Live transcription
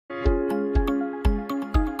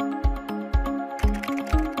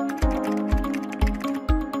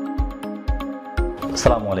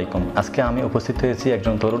আসসালামু আলাইকুম। আজকে আমি উপস্থিত হয়েছি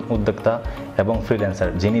একজন তরুণ উদ্যোক্তা এবং ফ্রিল্যান্সার,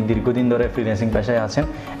 যিনি দীর্ঘদিন ধরে ফ্রিল্যান্সিং পেশায় আছেন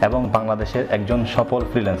এবং বাংলাদেশের একজন সফল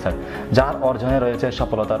ফ্রিল্যান্সার, যার অর্জনে রয়েছে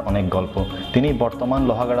সফলতার অনেক গল্প। তিনি বর্তমান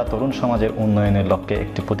লোহাগাড়া তরুণ সমাজের উন্নয়নের লক্ষ্যে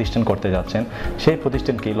একটি প্রতিষ্ঠান করতে যাচ্ছেন। সেই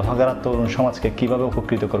প্রতিষ্ঠানটি লোহাগাড়া তরুণ সমাজকে কীভাবে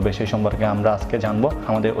উপকৃত করবে সেই সম্পর্কে আমরা আজকে জানবো।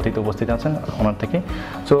 আমাদের অতিথি উপস্থিত আছেন ওনার থেকে।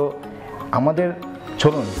 সো আমাদের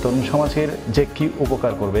চলুন তরুণ সমাজের যে কী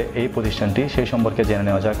উপকার করবে এই প্রতিষ্ঠানটি সেই সম্পর্কে জেনে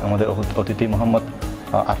নেওয়া যাক আমাদের অতিথি মোহাম্মদ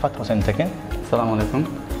আরফাত হোসেন থেকে। আসসালামু আলাইকুম।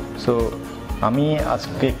 সো আমি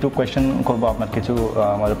আজকে একটু কোয়েশ্চেন করবো, আপনার কিছু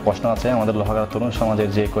আমাদের প্রশ্ন আছে আমাদের লোহাগাড়া তরুণ সমাজের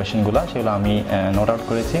যে কোয়েশ্চেনগুলো সেগুলো আমি নোট আউট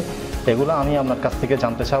করেছি। এগুলো আমি আপনার কাছ থেকে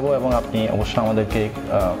জানতে চাবো এবং আপনি অবশ্যই আমাদেরকে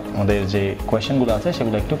আমাদের যে কোয়েশ্চেনগুলো আছে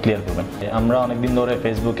সেগুলো একটু ক্লিয়ার করবেন। আমরা অনেকদিন ধরে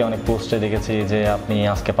ফেসবুকে অনেক পোস্টে দেখেছি যে আপনি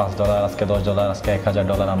আজকে $5, আজকে $10, আজকে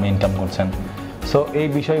 $1000 আপনি ইনকাম করছেন। সো এই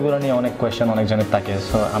বিষয়গুলো নিয়ে অনেক কোয়েশ্চেন অনেকজনের থাকে।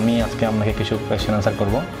 সো আমি আজকে আপনাকে কিছু কোয়েশ্চেন আনসার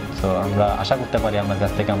করবো। সো আমরা আশা করতে পারি আপনার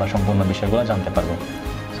কাছ থেকে আমরা সম্পূর্ণ বিষয়গুলো জানতে পারবো।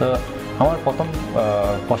 সো আমার প্রথম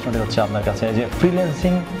প্রশ্নটি হচ্ছে আপনার কাছে যে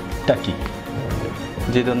ফ্রিল্যান্সিংটা কি?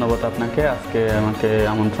 জি, ধন্যবাদ আপনাকে আজকে আমাকে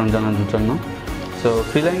আমন্ত্রণ জানানোর জন্য। সো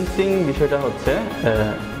ফ্রিল্যান্সিং বিষয়টা হচ্ছে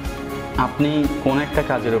আপনি কোন একটা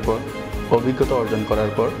কাজের উপর অভিজ্ঞতা অর্জন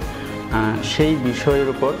করার পর সেই বিষয়ের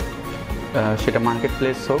উপর সেটা মার্কেট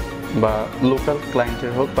প্লেস হোক বা লোকাল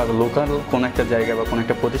ক্লায়েন্টের হোক বা লোকাল কোনো একটা জায়গা বা কোনো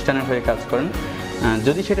একটা প্রতিষ্ঠানের হয়ে কাজ করেন,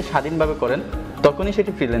 যদি সেটা স্বাধীনভাবে করেন তখনই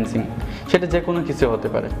সেটি ফ্রিল্যান্সিং। সেটা যে কোনো কিছু হতে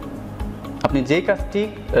পারে। আপনি যেই কাজটি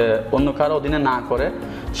অন্য কারো অধীনে না করে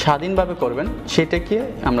স্বাধীনভাবে করবেন সেটাকে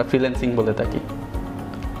আমরা ফ্রিল্যান্সিং বলে থাকি।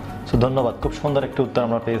 সো ধন্যবাদ, খুব সুন্দর একটি উত্তর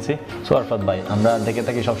আমরা পেয়েছি। সো আরফাত ভাই, আমরা দেখে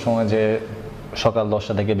থাকি সবসময় যে সকাল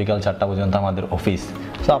 10টা থেকে বিকাল 4টা পর্যন্ত আমাদের অফিস।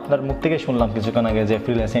 সো আপনার মুখ থেকে শুনলাম কিছুক্ষণ আগে যে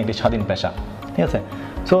ফ্রিল্যান্সিং একটি স্বাধীন পেশা, ঠিক আছে?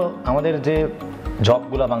 সো আমাদের যে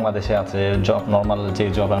জবগুলো বাংলাদেশে আছে, জব নর্মাল যে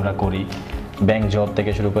জব আমরা করি, ব্যাংক জব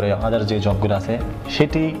থেকে শুরু করে আদার যে জবগুলো আছে,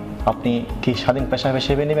 সেটি আপনি কি স্বাধীন পেশা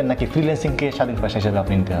হিসেবে নেবেন নাকি ফ্রিল্যান্সিংকে স্বাধীন পেশা হিসেবে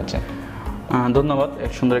আপনি নিতে চাচ্ছেন? ধন্যবাদ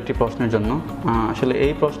সুন্দর একটি প্রশ্নের জন্য। আসলে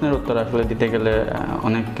এই প্রশ্নের উত্তর আসলে দিতে গেলে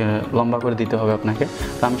অনেক লম্বা করে দিতে হবে আপনাকে।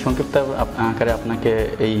 তো আমি সংক্ষিপ্ত আকারে আপনাকে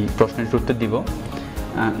এই প্রশ্নের উত্তর দিব।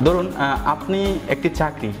 ধরুন আপনি একটি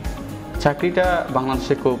চাকরিটা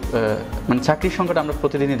বাংলাদেশে খুব মানে চাকরির সংকট আমরা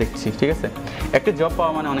প্রতিদিনই দেখছি, ঠিক আছে? একটি জব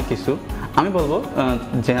পাওয়া মানে অনেক কিছু। আমি বলবো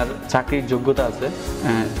যার চাকরির যোগ্যতা আছে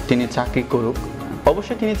তিনি চাকরি করুক।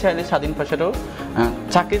 অবশ্যই তিনি চাইলে স্বাধীন পেশাটাও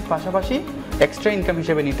চাকরির পাশাপাশি এক্সট্রা ইনকাম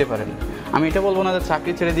হিসেবে নিতে পারেন। আমি এটা বলবো না যে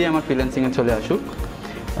চাকরি ছেড়ে দিয়ে আমার ফ্রিল্যান্সিংয়ে চলে আসুক।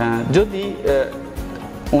 যদি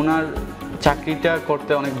ওনার চাকরিটা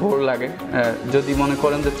করতে অনেক বোর লাগে, যদি মনে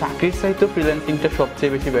করেন যে চাকরির চাইতেও ফ্রিল্যান্সিংটা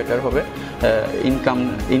সবচেয়ে বেশি বেটার হবে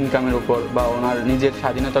ইনকামের উপর বা ওনার নিজের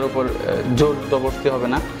স্বাধীনতার উপর জোর জবরদস্তি হবে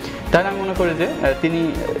না, তাহলে আমি মনে করি যে তিনি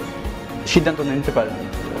সিদ্ধান্ত নিতে পারেন,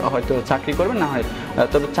 হয়তো চাকরি করবেন না হয়।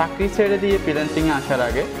 তবে চাকরি ছেড়ে দিয়ে ফ্রিল্যান্সিংয়ে আসার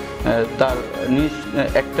আগে তার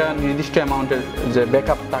একটা নির্দিষ্ট অ্যামাউন্টের যে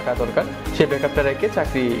ব্যাকআপ টাকা দরকার, সেই ব্যাকআপটা রেখে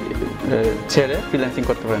চাকরি ছেড়ে ফ্রিল্যান্সিং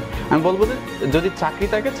করতে পারেন। আমি বলবো যে যদি চাকরি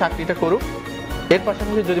থাকে চাকরিটা করুক, এর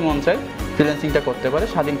পাশাপাশি যদি মন চায় ফ্রিল্যান্সিংটা করতে পারে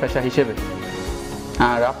স্বাধীন পেশা হিসেবে।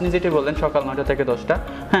 আর আপনি যেটি বললেন সকাল 9টা থেকে 10টা,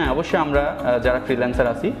 হ্যাঁ অবশ্যই আমরা যারা ফ্রিল্যান্সার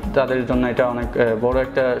আছি তাদের জন্য এটা অনেক বড়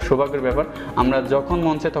একটা সৌভাগ্যের ব্যাপার। আমরা যখন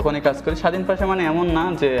মন চায় তখনই কাজ করি। স্বাধীন পেশা মানে এমন না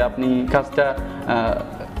যে আপনি কাজটা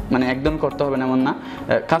মানে একদম করতে হবে না, এমন না।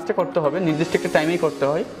 কাজটা করতে হবে, নির্দিষ্ট একটা টাইমেই করতে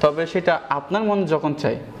হয়। তবে সেটা আপনার মন যখন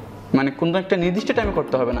চায়, মানে কোনো একটা নির্দিষ্ট টাইমে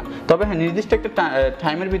করতে হবে না। তবে হ্যাঁ নির্দিষ্ট একটা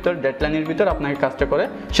টাইমের ভিতর, ডেডলাইনের ভিতর আপনাকে কাজটা করে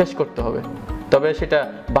শেষ করতে হবে। তবে সেটা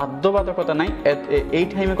বাধ্যবাধকতা নাই, এই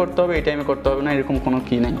টাইমে করতে হবে এই টাইমে করতে হবে না, এরকম কোনো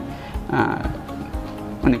কি নাই,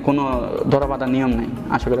 মানে কোনো ধরাবাঁধা নিয়ম নাই।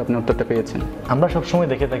 আশা করি আপনি উত্তরটা পেয়েছেন। আমরা সবসময়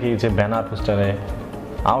দেখে থাকি যে ব্যানার পোস্টারে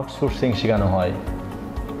আউটসোর্সিং শেখানো হয়,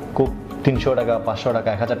 খুব 300 টাকা 500 টাকা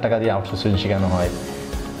 1000 টাকা দিয়ে আউটসোর্সিং শেখানো হয়।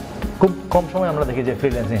 খুব কম সময় আমরা দেখি যে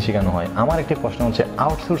ফ্রিল্যান্সিং শেখানো হয়। আমার একটি প্রশ্ন হচ্ছে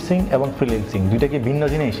আউটসোর্সিং এবং ফ্রিল্যান্সিং দুইটা কি ভিন্ন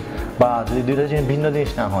জিনিস? বা যদি দুইটা জিনিস ভিন্ন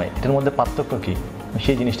জিনিস না হয় এটার মধ্যে পার্থক্য কী,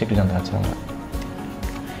 সেই জিনিসটা একটু জানতে চাচ্ছি আমরা।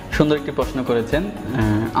 সুন্দর একটি প্রশ্ন করেছেন।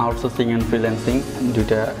 আউটসোর্সিং অ্যান্ড ফ্রিল্যান্সিং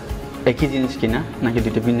দুইটা একই জিনিস কিনা নাকি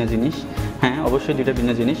দুইটা ভিন্ন জিনিস? হ্যাঁ অবশ্যই দুইটা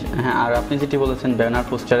ভিন্ন জিনিস। হ্যাঁ, আর আপনি যেটি বলেছেন ব্যানার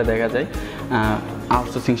পোস্টারে দেখা যায়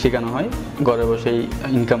আউটসোর্সিং শেখানো হয়, ঘরে বসেই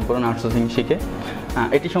ইনকাম করুন আউটসোর্সিং শিখে,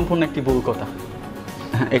 এটি সম্পূর্ণ একটি ভুল কথা।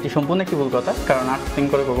 এটি সম্পূর্ণ একটি ভুল কথা, কারণ আউটসোর্সিং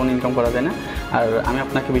করে কখনো ইনকাম করা যায় না। আর আমি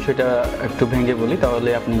আপনাকে বিষয়টা একটু ভেঙে বলি, তাহলে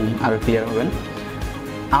আপনি আরও ক্লিয়ার হবেন।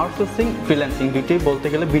 আউটসোর্সিং ফ্রিল্যান্সিং দুইটাই বলতে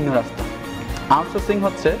গেলে ভিন্ন রাস্তা। আউটসোর্সিং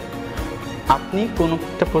হচ্ছে আপনি কোনো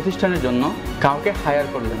একটা প্রতিষ্ঠানের জন্য কাউকে হায়ার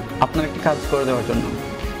করলেন আপনার একটি কাজ করে দেওয়ার জন্য।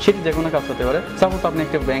 সেটি যে কোনো কাজ হতে পারে। সাপোজ আপনি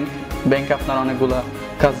একটা ব্যাংক ব্যাংকে আপনার অনেকগুলো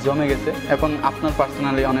কাজ জমে গেছে, এখন আপনার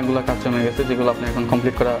পার্সোনালি অনেকগুলো কাজ জমে গেছে যেগুলো আপনি এখন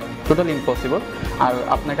কমপ্লিট করা টোটালি ইম্পসিবল। আর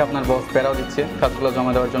আপনাকে আপনার বস প্যারাও দিচ্ছে কাজগুলো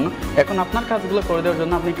জমা দেওয়ার জন্য। এখন আপনার কাজগুলো করে দেওয়ার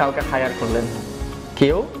জন্য আপনি কাউকে হায়ার করলেন,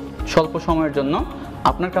 কেউ স্বল্প সময়ের জন্য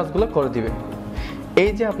আপনার কাজগুলো করে দিবে।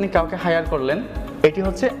 এই যে আপনি কাউকে হায়ার করলেন, এটি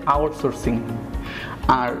হচ্ছে আউটসোর্সিং।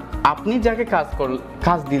 আর আপনি যাকে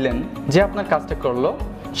কাজ দিলেন, যে আপনার কাজটা করলো,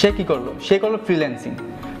 সে কি করলো? সে করলো ফ্রিল্যান্সিং।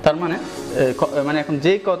 তার মানে এখন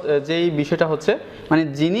যেই বিষয়টা হচ্ছে, মানে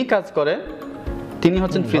যিনি কাজ করে তিনি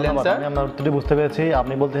হচ্ছেন ফ্রিল্যান্সার। আমি আপনার উত্তরটি বুঝতে পেরেছি।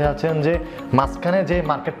 আপনি বলতে চাচ্ছেন যে মাঝখানে যে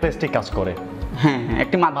মার্কেট প্লেসটি কাজ করে, হ্যাঁ হ্যাঁ,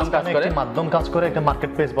 একটি মাধ্যম কাজ করে, একটা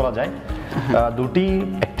মার্কেট প্লেস বলা যায়। দুটি,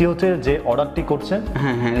 একটি হচ্ছে যে অর্ডারটি করছে,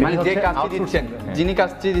 হ্যাঁ হ্যাঁ, মানে যে কাজটি দিচ্ছেন, যিনি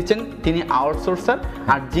কাজটি দিচ্ছেন তিনি আউটসোর্সার,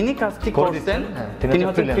 আর যিনি কাজটি করছেন তিনি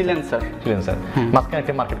হচ্ছেন ফ্রিল্যান্সার। মাঝখানে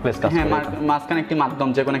একটা মার্কেট প্লেস কাজ করে, মাঝখানে একটি মাধ্যম,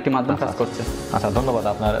 যে কোনো একটি মাধ্যম কাজ করছে। আচ্ছা, ধন্যবাদ,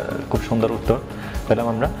 আপনার খুব সুন্দর উত্তর পেলাম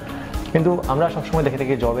আমরা। কিন্তু আমরা সবসময় দেখে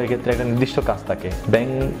থাকি জবের ক্ষেত্রে একটা নির্দিষ্ট কাজ থাকে।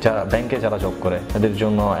 ব্যাংকে যারা জব করে তাদের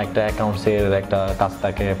জন্য একটা অ্যাকাউন্টসের একটা কাজ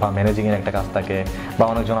থাকে, বা ম্যানেজিংয়ের একটা কাজ থাকে, বা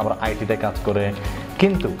অনেকজন আবার আইটিতে কাজ করে।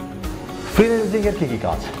 কিন্তু ফ্রিল্যান্সিংয়ের কী কী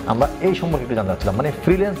কাজ, আমরা এই সম্পর্কে একটু জানতে চাচ্ছিলাম। মানে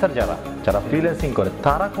ফ্রিল্যান্সার যারা ফ্রিল্যান্সিং করে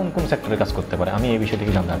তারা কোন কোন সেক্টরে কাজ করতে পারে, আমি এই বিষয়টি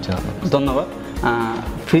জানতে চাচ্ছিলাম। ধন্যবাদ।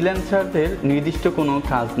 ফ্রিল্যান্সারদের নির্দিষ্ট কোনো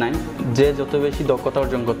কাজ নাই, যে যত বেশি দক্ষতা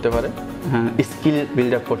অর্জন করতে পারে, স্কিল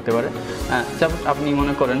বিল্ড আপ করতে পারে। সাপোজ আপনি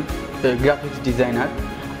মনে করেন গ্রাফিক্স ডিজাইনার,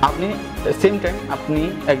 আপনি সেম টাইম আপনি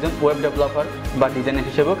একজন ওয়েব ডেভেলপার বা ডিজাইনার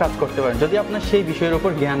হিসেবেও কাজ করতে পারেন, যদি আপনার সেই বিষয়ের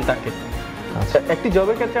উপর জ্ঞান থাকে। একটি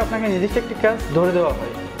জবের ক্ষেত্রে আপনাকে নির্দিষ্ট একটি কাজ ধরে দেওয়া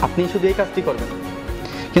হয়, আপনি শুধু এই কাজটি করবেন।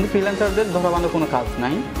 কিন্তু ফ্রিল্যান্সারদের ধরাবাঁধা কোনো কাজ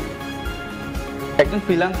নাই। একজন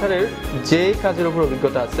ফ্রিল্যান্সারের যে কাজের উপর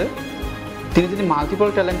অভিজ্ঞতা আছে, তিনি যদি মাল্টিপল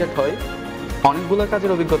ট্যালেন্টেড হয়, অনেকগুলো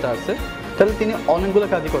কাজের অভিজ্ঞতা আছে, তাহলে তিনি অনেকগুলো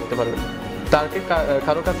কাজই করতে পারবেন। তাকে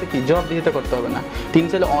কারো কাছে কি জব দিতে করতে হবে না, তিনি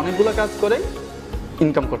চাইলে অনেকগুলো কাজ করে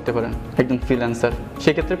ইনকাম করতে পারেন একজন ফ্রিল্যান্সার।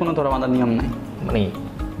 সেক্ষেত্রে কোনো ধরাবাঁধা নিয়ম নাই। মানে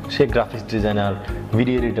সে গ্রাফিক্স ডিজাইনার,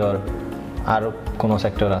 ভিডিও এডিটর, আর কোনো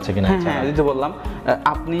সেক্টর আছে কিনা? হ্যাঁ, যেটা বললাম,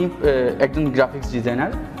 আপনি একজন গ্রাফিক্স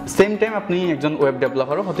ডিজাইনার, সেম টাইম আপনি একজন ওয়েব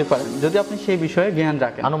ডেভেলপারও হতে পারেন, যদি আপনি সেই বিষয়ে জ্ঞান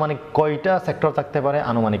রাখেন। আনুমানিক কয়টা সেক্টর থাকতে পারে?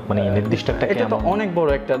 আনুমানিক মানে নির্দিষ্ট একটা, এটা তো অনেক বড়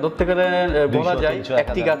একটা, ধরতে গেলে বলা যায়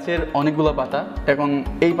একটি গাছের অনেকগুলো পাতা, এখন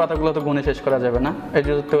এই পাতাগুলো তো গুণে শেষ করা যাবে না। এটা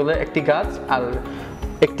ধরতে গেলে একটি গাছ, আর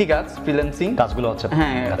একটি গাছ ফ্রিল্যান্সিং কাজগুলো হচ্ছে,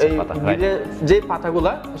 হ্যাঁ, এই যে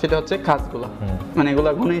পাতাগুলা সেটা হচ্ছে কাজগুলা, মানে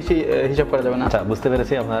এগুলা গুণে হিসাব করা যাবে না। আচ্ছা, বুঝতে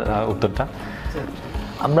পেরেছি আপনার উত্তরটা।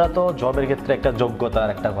 আমরা তো জবের ক্ষেত্রে একটা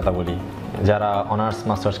যোগ্যতার একটা কথা বলি। যারা অনার্স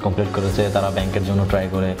মাস্টার্স কমপ্লিট করেছে তারা ব্যাংকের জন্য ট্রাই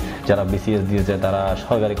করে, যারা বিসিএস দিয়েছে তারা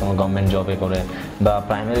সরকারি কোনো গভর্নমেন্ট জবে করে, বা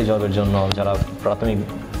প্রাইমারি জবের জন্য যারা প্রাথমিক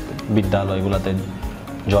বিদ্যালয়গুলোতে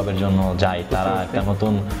জবের জন্য যায়, তারা একটা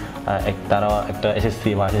নতুন তারা একটা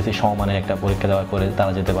এসএসসি বা এসএসসি সমমানের একটা পরীক্ষা দেওয়ার পরে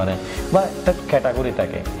তারা যেতে পারে, বা একটা ক্যাটাগরি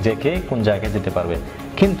থাকে যে কে কোন জায়গায় যেতে পারবে।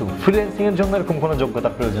 কিন্তু ফ্রিল্যান্সিং এর জন্য এরকম কোনো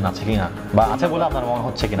যোগ্যতার প্রয়োজন আছে কিনা, বা আছে বলে আপনার মনে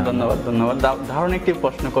হচ্ছে কিনা? ধন্যবাদ। ধারণা একটি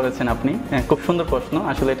প্রশ্ন করেছেন আপনি, খুব সুন্দর প্রশ্ন।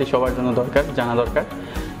 আসলে এটি সবার জন্য দরকার, জানা দরকার।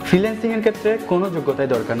 ফ্রিল্যান্সিং এর ক্ষেত্রে কোনো যোগ্যতাই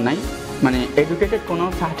দরকার নাই, মানে এডুকেটেড কোনো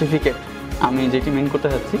সার্টিফিকেট আমি যেটি মেন করতে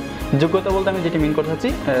চাচ্ছি, যোগ্যতা বলতে আমি যেটি মেন করতে চাচ্ছি,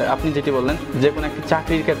 আপনি যেটি বললেন যে কোনো একটি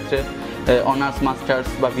চাকরির ক্ষেত্রে অনার্স মাস্টার্স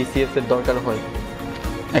বা বিসিএস এর দরকার হয়।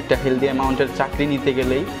 একটা হেলদি অ্যামাউন্টের চাকরি নিতে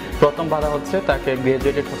গেলেই প্রথম বাধা হচ্ছে তাকে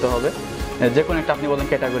গ্রাজুয়েটেড হতে হবে। যে কোনো একটা আপনি বলেন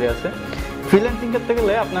ক্যাটাগরি আছে। ফ্রিল্যান্সিং করতে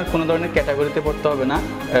গেলে আপনার কোনো ধরনের ক্যাটাগরিতে পড়তে হবে না,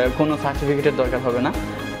 কোনো সার্টিফিকেটের দরকার হবে না।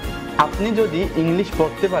 আপনি যদি ইংলিশ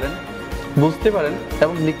পড়তে পারেন, বুঝতে পারেন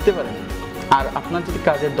এবং লিখতে পারেন, আর আপনার যদি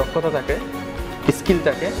কাজের দক্ষতা থাকে, স্কিল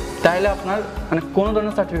থাকে, তাহলে আপনার মানে কোনো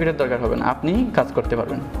ধরনের সার্টিফিকেটের দরকার হবে না, আপনি কাজ করতে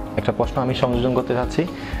পারবেন। একটা প্রশ্ন আমি সংযোজন করতে চাচ্ছি,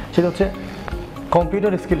 সেটা হচ্ছে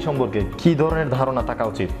কম্পিউটার স্কিল সম্পর্কে কী ধরনের ধারণা থাকা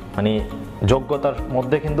উচিত? মানে যোগ্যতার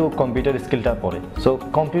মধ্যে কিন্তু কম্পিউটার স্কিলটা পড়ে, সো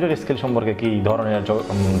কম্পিউটার স্কিল সম্পর্কে কী ধরনের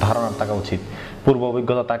ধারণা থাকা উচিত, পূর্ব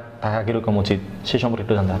অভিজ্ঞতা থাকা কীরকম উচিত, সে সম্পর্কে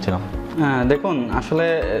একটু জানতে চাচ্ছিলাম। দেখুন, আসলে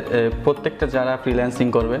প্রত্যেকটা যারা ফ্রিল্যান্সিং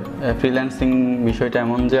করবে, ফ্রিল্যান্সিং বিষয়টা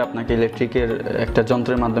এমন যে আপনাকে ইলেকট্রিকের একটা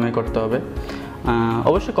যন্ত্রের মাধ্যমে করতে হবে।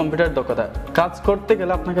 অবশ্যই কম্পিউটার দক্ষতা, কাজ করতে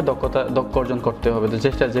গেলে আপনাকে দক্ষ অর্জন করতে হবে,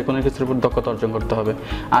 যে কোনো কিছুর উপর দক্ষতা অর্জন করতে হবে।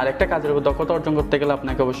 আর একটা কাজের উপর দক্ষতা অর্জন করতে গেলে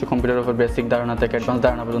আপনাকে অবশ্যই কম্পিউটারের উপর বেসিক ধারণা থেকে অ্যাডভান্স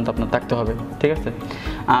ধারণা পর্যন্ত আপনার থাকতে হবে, ঠিক আছে?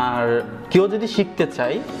 আর কেউ যদি শিখতে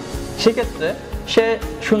চায় সেক্ষেত্রে সে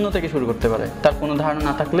শূন্য থেকে শুরু করতে পারে, তার কোনো ধারণা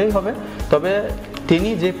না থাকলেই হবে। তবে তিনি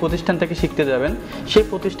যে প্রতিষ্ঠান থেকে শিখতে যাবেন সেই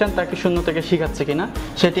প্রতিষ্ঠান তাকে শূন্য থেকে শেখাচ্ছে কিনা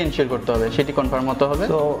সেটি এনশিওর করতে হবে, সেটি কনফার্ম হতে হবে।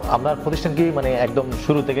 তো আপনার প্রতিষ্ঠান কি মানে একদম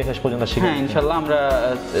শুরু থেকে শেষ পর্যন্ত শেখায়? হ্যাঁ, ইনশাআল্লাহ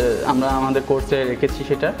আমরা আমাদের কোর্সে রেখেছি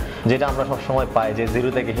সেটা, যেটা আমরা সব সময় পাই যে জিরো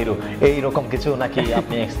থেকে হিরো এই রকম কিছু, নাকি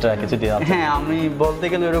আপনি এক্সট্রা কিছু দিয়ে আছেন? হ্যাঁ, আমি বলতে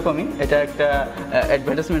গেলে এরকমই, এটা একটা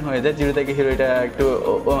অ্যাডভার্টাইজমেন্ট হয়ে যায়, জিরো থেকে হিরো এটা একটু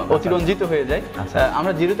অতিরঞ্জিত হয়ে যায়।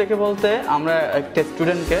 আমরা জিরো থেকে বলতে আমরা একটা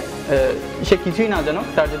স্টুডেন্টকে সে কিছুই না জানো,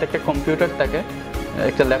 তার যদি একটা কম্পিউটার থাকে,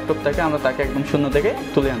 একটা ল্যাপটপ থাকে, আমরা তাকে একদম শূন্য থেকে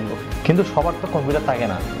তুলে আনবো। কিন্তু সবার তো কম্পিউটার থাকে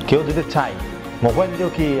না, কেউ যদি চায় মোবাইল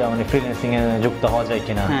দিয়েও কি মানে ফ্রিল্যান্সিং এ যুক্ত হওয়া যায়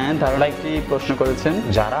কিনা? হ্যাঁ, ধারণা কি প্রশ্ন করেছেন।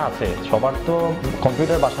 যারা আছে সবার তো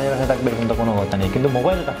কম্পিউটার বাসায় বাসায় থাকবে এরকম তো কোনো কথা নেই, কিন্তু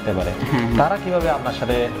মোবাইলে থাকতে পারে, তারা কিভাবে আপনার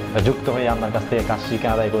সাথে যুক্ত হয়ে আপনার কাছ থেকে কাজ শিখে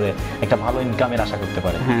আদায় করে একটা ভালো ইনকামের আশা করতে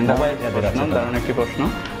পারে? মোবাইল যাদের আছে। দারুণ একটি প্রশ্ন।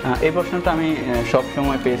 এই প্রশ্নটা আমি সব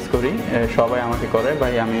সময় পেশ করি, সবাই আমাকে করে,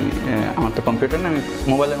 ভাই আমার তো কম্পিউটার না, আমি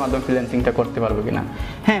মোবাইলের মাধ্যমে ফ্রিল্যান্সিংটা করতে পারবো কিনা?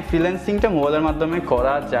 হ্যাঁ, ফ্রিল্যান্সিংটা মোবাইলের মাধ্যমে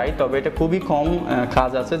করা যায়, তবে এটা খুবই কম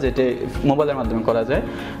কাজ আছে যেটা মোবাইলের মাধ্যমে করা যায়।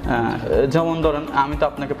 যেমন ধরেন, আমি তো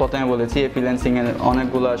আপনাকে প্রথমে বলেছি এই ফ্রিল্যান্সিং এর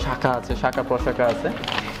অনেকগুলো শাখা আছে, শাখা প্রশাখা আছে।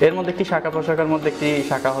 এর মধ্যে একটি শাখা প্রশাখার মধ্যে একটি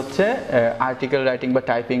শাখা হচ্ছে আর্টিকেল রাইটিং বা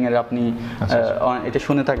টাইপিং এর। আপনি এটা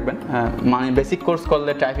শুনে থাকবেন, মানে বেসিক কোর্স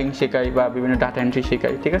করলে টাইপিং শেখাই বা বিভিন্ন ডাটা এন্ট্রি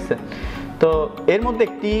শেখাই, ঠিক আছে? তো এর মধ্যে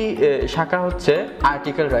একটি শাখা হচ্ছে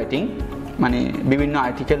আর্টিকেল রাইটিং, মানে বিভিন্ন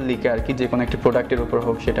আর্টিকেল লিখে আর কি, যে কোনো একটি প্রোডাক্টের উপর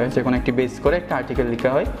হোক, সেটা হচ্ছে কোনো একটি বেস করে একটা আর্টিকেল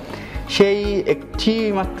লেখা হয়। সেই একটি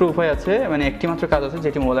মাত্র উপায় আছে, মানে একটি মাত্র কাজ আছে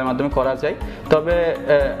যেটি মোবাইলের মাধ্যমে করা যায়। তবে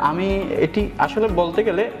আমি এটি আসলে বলতে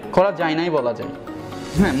গেলে করা যায় নাই বলা যায়।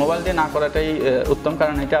 হ্যাঁ, মোবাইল দিয়ে না করাটাই উত্তম,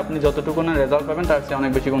 কারণ এটা আপনি যতটুকু না রেজাল্ট পাবেন তার চেয়ে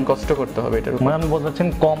অনেক বেশি গুণ কষ্ট করতে হবে এটার উপর। মানে আমি বলতে চাচ্ছেন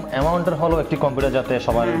কম অ্যামাউন্টের হলো একটি কম্পিউটার যাতে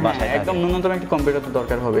সবার বাসায় থাকে। একদম ন্যূনতম একটি কম্পিউটার তো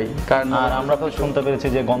দরকার হবেই, কারণ আর আমরা তো শুনতে পেরেছি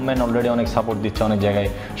যে গভর্নমেন্ট অলরেডি অনেক সাপোর্ট দিচ্ছে অনেক জায়গায়,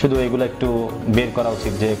 শুধু এগুলো একটু বের করা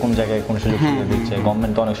উচিত যে কোন জায়গায় কোন সুযোগ সুবিধা দিচ্ছে।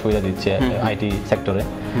 গভর্নমেন্ট তো অনেক সুবিধা দিচ্ছে আইটি সেক্টরে,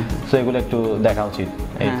 তো এগুলো একটু দেখা উচিত।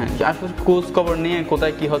 আসলে খোঁজ খবর নিয়ে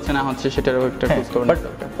কোথায় কি হচ্ছে না হচ্ছে সেটারও একটা খোঁজ খবর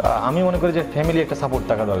দরকার। আমি মনে করি যে ফ্যামিলি একটা সাপোর্ট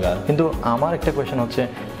থাকা দরকার, কিন্তু আমার একটা কোয়েশ্চেন হচ্ছে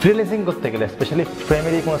ফ্রিল্যান্সিং করতে গেলে স্পেশালি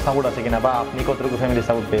ফ্যামিলি কোনো সাপোর্ট আছে কিনা, বা আপনি কতটুকু ফ্যামিলি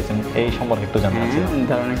সাপোর্ট পেয়েছেন এই সম্পর্কে একটু জানতে চাচ্ছি।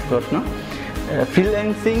 ধারণা একটি প্রশ্ন।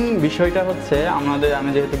 ফ্রিল্যান্সিং বিষয়টা হচ্ছে আমি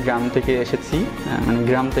যেহেতু গ্রাম থেকে এসেছি, মানে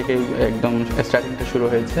গ্রাম থেকে একদম স্টার্টিংটা শুরু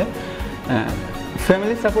হয়েছে।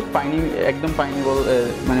 ফ্যামিলি সাপোর্ট পাইনি, একদম পাইনি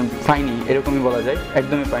মানে পাইনি এরকমই বলা যায়,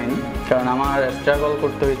 একদমই পাইনি। কারণ আমার স্ট্রাগল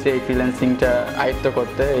করতে হয়েছে এই ফ্রিল্যান্সিংটা আয়ত্ত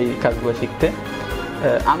করতে, এই কাজগুলো শিখতে।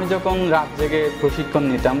 আমি যখন রাত জেগে প্রশিক্ষণ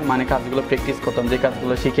নিতাম, মানে কাজগুলো প্র্যাকটিস করতাম, যে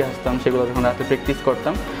কাজগুলো শিখে আসতাম সেগুলো যখন রাতে প্র্যাকটিস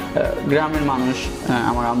করতাম, গ্রামের মানুষ,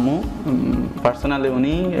 আমার আম্মু পার্সোনালি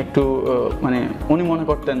উনি মনে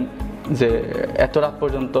করতেন যে এত রাত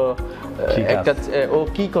পর্যন্ত একটা ও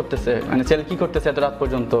কি করতেছে, মানে ছেলে কি করতেছে এত রাত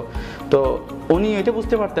পর্যন্ত। তো উনি এটা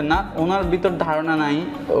বুঝতে পারতেন না, ওনার ভিতর ধারণা নাই,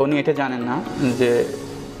 উনি এটা জানেন না যে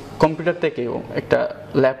কম্পিউটার থেকেও একটা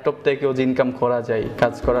ল্যাপটপ থেকেও যে ইনকাম করা যায়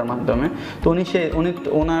কাজ করার মাধ্যমে। তো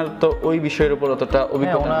ওনার তো ওই বিষয়ের উপর অতটা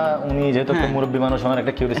অভিজ্ঞতা, উনি যেহেতু মুরব্বী মানুষ, আমার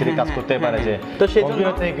একটা কিউরিওসিটি কাজ করতে পারে যে তো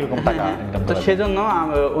সেজন্য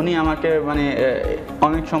উনি আমাকে মানে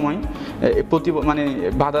অনেক সময় মানে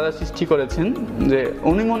বাধা সৃষ্টি করেছেন, যে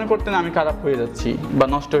উনি মনে করতেন আমি খারাপ হয়ে যাচ্ছি বা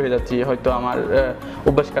নষ্ট হয়ে যাচ্ছি, হয়তো আমার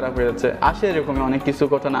অভ্যাস খারাপ হয়ে যাচ্ছে, আসে এরকমই অনেক কিছু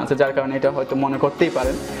ঘটনা আছে যার কারণে এটা হয়তো মনে করতেই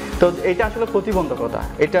পারেন। তো এটা আসলে প্রতিবন্ধকতা,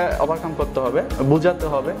 এটা ওভারকাম করতে হবে, বোঝাতে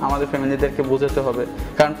হবে, আমাদের ফ্যামিলিদেরকে বোঝাতে হবে।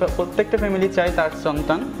 কারণ প্রত্যেকটা ফ্যামিলি চায় তার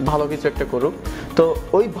সন্তান ভালো কিছু একটা করুক। তো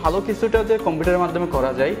ওই ভালো কিছুটা যে কম্পিউটারের মাধ্যমে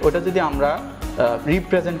করা যায়, ওটা যদি আমরা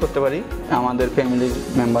রিপ্রেজেন্ট করতে পারি আমাদের ফ্যামিলির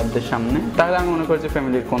মেম্বারদের সামনে, তাহলে আমি মনে করি যে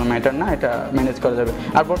ফ্যামিলির কোনো ম্যাটার না, এটা ম্যানেজ করা যাবে।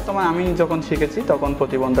 আর বর্তমানে আমি যখন শিখেছি তখন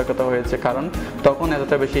প্রতিবন্ধকতা হয়েছে, কারণ তখন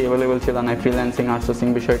এতটা বেশি অ্যাভেলেবল ছিল না ফ্রিল্যান্সিং আউটসোর্সিং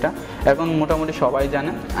বিষয়টা। এখন মোটামুটি সবাই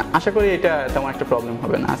জানে, আশা করি এটা তেমন একটা প্রবলেম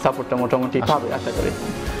হবে না, সাপোর্টটা মোটামুটি পাবে আশা করি।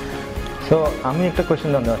 তো আমি একটা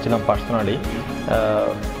কোয়েশ্চেন জানতে চাচ্ছিলাম পার্সোনালি,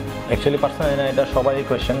 অ্যাকচুয়ালি পার্সোনালি না, এটা সবারই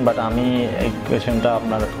কোয়েশ্চেন, বাট আমি এই কোয়েশ্চেনটা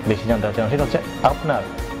আপনার বেশি জানতে চাচ্ছিলাম। সেটা হচ্ছে আপনার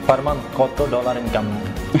পার মান্থ কত ডলার ইনকাম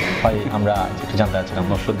হয়, আমরা একটু জানতে চাচ্ছিলাম।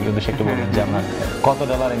 দর্শকদের উদ্দেশ্যে একটু বলুন যে আপনার কত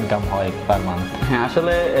ডলার ইনকাম হয় পার মান্থ। হ্যাঁ,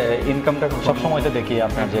 আসলে ইনকামটা সবসময় তো দেখি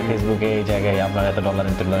আপনার যে ফেসবুকে এই জায়গায় আপনার এত ডলার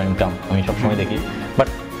ইনকাম, আমি সবসময় দেখি, বাট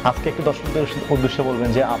আজকে একটু দর্শকদের উদ্দেশ্যে বলবেন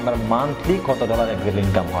যে আপনার মান্থলি কত ডলার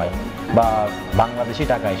ইনকাম হয়, বা বাংলাদেশি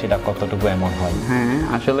টাকায় সেটা কতটুকু এমন হয়। হ্যাঁ,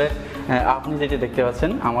 আসলে আপনি যেটি দেখতে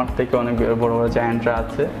পাচ্ছেন, আমার থেকে অনেক বড় বড় জায়ান্টরা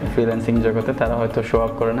আছে ফ্রিল্যান্সিং জগতে, তারা হয়তো শো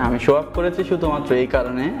আপ করে না। আমি শো আপ করেছি শুধুমাত্র এই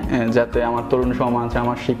কারণে, যাতে আমার তরুণ সমাজ,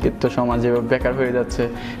 আমার শিক্ষিত সমাজ যেভাবে বেকার হয়ে যাচ্ছে,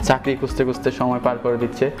 চাকরি খুঁজতে খুঁজতে সময় পার করে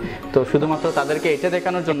দিচ্ছে, তো শুধুমাত্র তাদেরকে এটা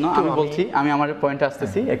দেখানোর জন্য আমি বলছি, আমি আমার পয়েন্টে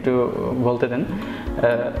আসতেছি, একটু বলতে দেন।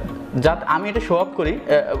 যাতে আমি এটা শো আপ করি,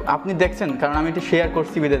 আপনি দেখছেন কারণ আমি এটা শেয়ার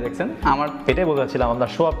করছি বিদে দেখছেন আমার এটাই বলছিলাম,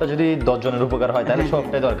 আপনার শো আপটা যদি 10 জনের উপকার হয় তাহলে শো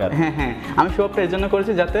আপটাই দরকার। হ্যাঁ হ্যাঁ, আমি শো আপটা এর জন্য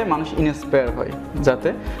করেছি যাতে মানুষ ইন্সপায়ার হয় যাতে।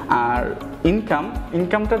 আর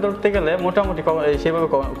ইনকামটা ধরতে গেলে মোটামুটি সেভাবে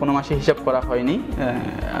কোনো মাসে হিসাব করা হয়নি,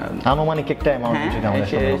 আনুমানিক একটা অ্যামাউন্ট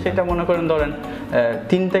সেটা মনে করেন ধরেন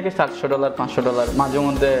 $300 থেকে $700 $500, মাঝে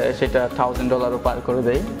মধ্যে সেটা $1000 পার করে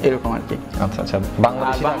দেয় এরকম আর কি। আচ্ছা আচ্ছা,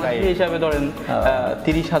 বাংলাদেশি হিসাবে ধরেন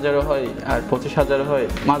 30,000 হয় আর 25,000 হয়,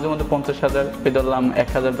 মাঝে মধ্যে 50,000 ধরলাম,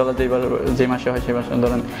 $1,000 যে মাসে হয় সে মাসে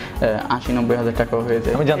ধরেন 80-90,000 টাকা হয়ে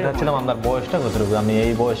যায়। আমি জানতে চাচ্ছিলাম আপনার বয়সটা কতটুকু? আমি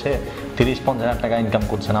এই বয়সে 30-50,000 টাকা ইনকাম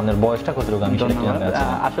করছেন, আপনার বয়সটা কতটুকু? আমি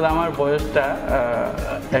আসলে আমার বয়সটা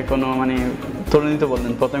এখনো মানে তরুণী তো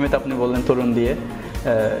বললেন, প্রথমে তো আপনি বললেন তরুণ দিয়ে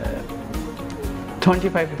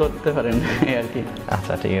 25 ধরতে পারেন এই আর কি।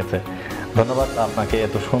 আচ্ছা ঠিক আছে, ধন্যবাদ আপনাকে,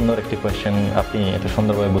 এত সুন্দর একটি কোয়েশ্চেন আপনি এত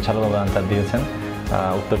সুন্দরভাবে গোছালোভাবে আনসার দিয়েছেন।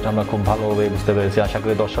 উত্তরটা আমরা খুব ভালোভাবে বুঝতে পেরেছি, আশা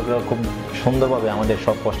করি দর্শকরাও খুব সুন্দরভাবে আমাদের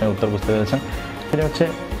সব প্রশ্নের উত্তর বুঝতে পেরেছেন। সেটা হচ্ছে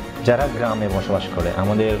যারা গ্রামে বসবাস করে,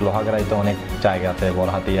 আমাদের লোহাগাড়ায় তো অনেক জায়গা আছে,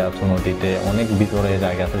 বড়হাতিয়া চুনতিতে অনেক ভিতরে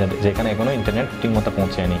জায়গা আছে যেখানে এখনো ইন্টারনেট ঠিকমতো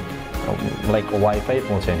পৌঁছায়নি, লাইক ওয়াইফাই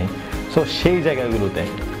পৌঁছায়নি। সো সেই জায়গাগুলোতে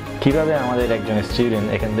কীভাবে আমাদের একজন স্টুডেন্ট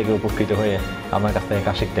এখান থেকে উপকৃত হয়ে আপনার কাছ থেকে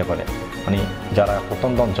কাজ শিখতে পারে, মানে যারা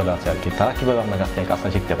প্রত্যন্ত অঞ্চলে আছে আর কি, তারা কীভাবে আপনার কাছ থেকে কাজটা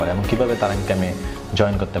শিখতে পারে এবং কীভাবে তারা ইনকামে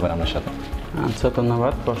জয়েন করতে পারে আপনার সাথে? আচ্ছা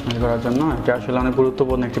ধন্যবাদ প্রশ্ন করার জন্য, এটা আসলে অনেক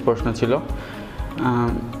গুরুত্বপূর্ণ একটি প্রশ্ন ছিল।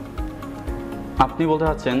 আপনি বলতে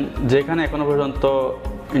চাচ্ছেন যেখানে এখনো পর্যন্ত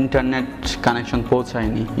ইন্টারনেট কানেকশন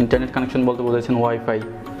পৌঁছায়নি, ইন্টারনেট কানেকশন বলতে বলেছেন ওয়াইফাই,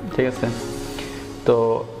 ঠিক আছে? তো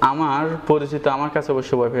আমার পরিচিত, আমার কাছে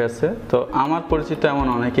অবশ্যই ওয়াইফাই আছে, তো আমার পরিচিত এমন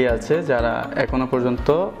অনেকেই আছে যারা এখনো পর্যন্ত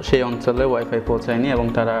সেই অঞ্চলে ওয়াইফাই পৌঁছায়নি এবং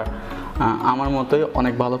তারা আমার মতোই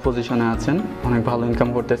অনেক ভালো পজিশনে আছেন, অনেক ভালো ইনকাম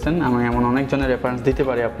করতেছেন। আমি এমন অনেকজনের রেফারেন্স দিতে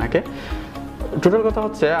পারি আপনাকে। টোটাল কথা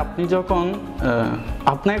হচ্ছে আপনি যখন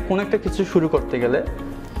আপনাকে কোনো একটা কিছু শুরু করতে গেলে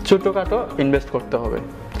ছোটোখাটো ইনভেস্ট করতে হবে।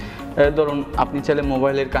 ধরুন আপনি চাইলে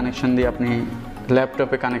মোবাইলের কানেকশন দিয়ে আপনি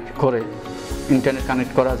ল্যাপটপে কানেক্ট করে ইন্টারনেট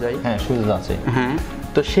কানেক্ট করা যায়, হ্যাঁ সুযোগ আছে, হ্যাঁ।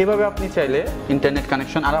 তো সেভাবে আপনি চাইলে ইন্টারনেট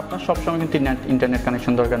কানেকশন, আর আপনার সবসময় কিন্তু ইন্টারনেট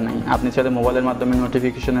কানেকশন দরকার নাই, আপনি চাইলে মোবাইলের মাধ্যমে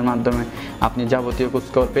নোটিফিকেশনের মাধ্যমে আপনি যাবতীয়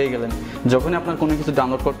খোঁজখবর পেয়ে গেলেন। যখনই আপনার কোনো কিছু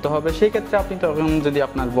ডাউনলোড করতে হবে সেই ক্ষেত্রে আপনি তখন যদি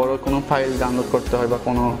আপনার বড় কোনো ফাইল ডাউনলোড করতে হয় বা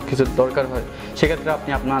কোনো কিছু দরকার হয় সেক্ষেত্রে আপনি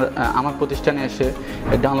আমার প্রতিষ্ঠানে এসে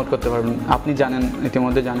ডাউনলোড করতে পারবেন। আপনি জানেন,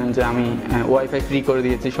 ইতিমধ্যে জানেন যে আমি ওয়াইফাই ফ্রি করে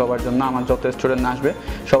দিয়েছি সবার জন্য, আমার যত স্টুডেন্ট আসবে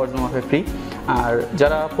সবার জন্য ওয়াইফাই ফ্রি। আর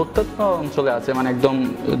যারা প্রত্যন্ত অঞ্চলে আছে, মানে একদম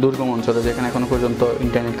দুর্গম অঞ্চলে যেখানে এখনো পর্যন্ত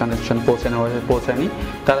ইন্টারনেট কানেকশন পৌঁছায়নি,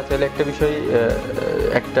 তারা চাইলে একটা বিষয়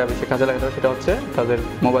কাজে লাগাতে হবে, সেটা হচ্ছে তাদের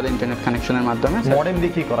মোবাইল ইন্টারনেট কানেকশনের মাধ্যমে মডেম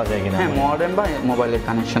দিয়ে কি করা যায় কিনা, হ্যাঁ মডেম বা মোবাইলের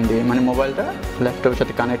কানেকশন দিয়ে, মানে মোবাইলটা ল্যাপটপের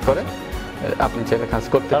সাথে কানেক্ট করে আপনি চাইলে কাজ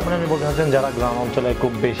করতে। তার মানে আমি বলতে চাচ্ছেন যারা গ্রাম অঞ্চলে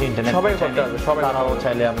খুব বেশি ইন্টারনেট সবাই করতে পারবে, তারাও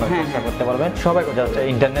চাইলে আপনার চেষ্টা করতে পারবেন, সবাই যাতে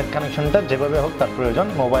ইন্টারনেট কানেকশনটা যেভাবে হোক তার প্রয়োজন,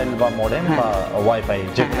 মোবাইল বা মডেম বা ওয়াইফাই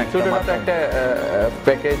যে কোনো একটা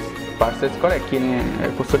প্যাকেজ পারচেজ করে কিনে,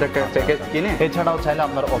 ছোট একটা প্যাকেজ কিনে। এছাড়াও চাইলে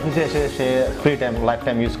আপনার অফিসে এসে সে free time life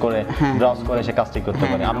time use করে ব্রাউজ করে সে কাজটি করতে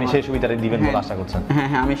পারে, আপনি সেই সুবিধাটা দিবেন বলে আশা করছেন? হ্যাঁ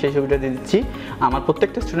হ্যাঁ, আমি সেই সুবিধা দিয়ে দিচ্ছি, আমার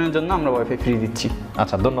প্রত্যেকটা স্টুডেন্টের জন্য আমরা ওয়াইফাই ফ্রি দিচ্ছি।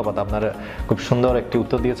 আচ্ছা ধন্যবাদ, আপনার খুব সুন্দর একটি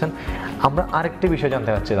উত্তর দিয়েছেন। আমরা আরেকটি বিষয় জানতে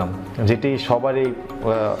চাচ্ছিলাম, যেটি সবারই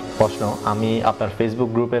প্রশ্ন, আমি আপনার ফেসবুক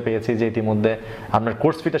গ্রুপে পেয়েছি যে ইতিমধ্যে আপনার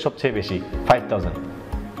কোর্স ফিটা সবচেয়ে বেশি 5,000,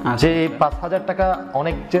 যে এই 5,000 টাকা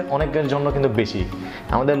অনেকের জন্য কিন্তু বেশি।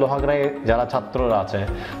 আমাদের লোহাগড়ায় যারা ছাত্ররা আছে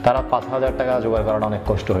তারা 5,000 টাকা জোগাড় করাটা অনেক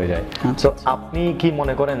কষ্ট হয়ে যায়। তো আপনি কি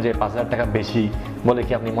মনে করেন যে 5,000 টাকা বেশি বলে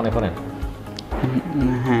কি আপনি মনে করেন?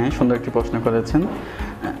 হ্যাঁ, সুন্দর একটি প্রশ্ন করেছেন।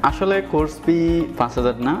 আসলে কোর্স ফি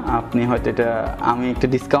 5,000 না, আপনি হয়তো এটা, আমি একটা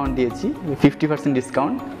ডিসকাউন্ট দিয়েছি 50%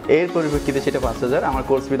 ডিসকাউন্ট, এর পরিপ্রেক্ষিতে সেটা 5,000, আমার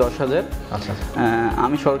কোর্স ফি 10,000। আচ্ছা,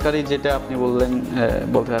 আমি সরকারি যেটা আপনি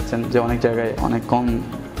বলতে চাচ্ছেন যে অনেক জায়গায় অনেক কম,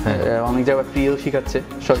 অনেক জায়গায় ফ্রিও শিখাচ্ছে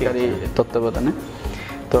সরকারি তত্ত্বাবধানে,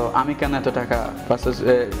 তো আমি কেন এত টাকা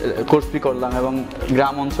কোর্স ফি করলাম এবং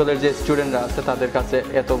গ্রাম অঞ্চলের যে স্টুডেন্টরা আছে তাদের কাছে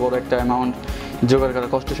এত বড় একটা অ্যামাউন্ট জোগাড় করা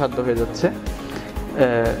কষ্টসাধ্য হয়ে যাচ্ছে।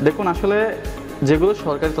 দেখুন আসলে যেগুলো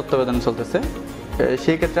সরকারি তত্ত্বাবধানে চলতেছে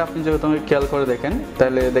সেই ক্ষেত্রে আপনি যদি খেয়াল করে দেখেন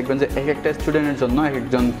তাহলে দেখবেন যে এক একটা স্টুডেন্টের জন্য, এক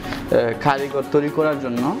একজন কারিগর তৈরি করার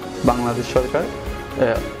জন্য বাংলাদেশ সরকার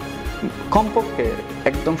কমপক্ষে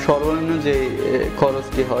একদম সর্বনিম্ন যে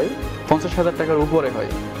খরচটি হয় 50,000 টাকার উপরে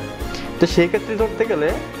হয়। তো সেই ক্ষেত্রে ধরতে গেলে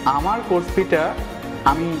আমার কোর্স ফিটা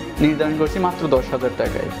আমি নির্ধারণ করছি মাত্র 10,000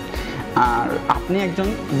 টাকায়, আর আপনি একজন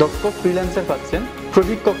দক্ষ ফ্রিল্যান্সার পাচ্ছেন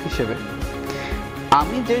প্রশিক্ষক হিসেবে।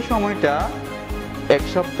 আমি যে সময়টা এক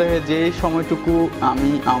সপ্তাহে যে সময়টুকু আমি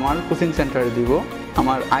আমার কোচিং সেন্টারে দিব,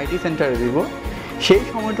 আমার আইটি সেন্টারে দিব, সেই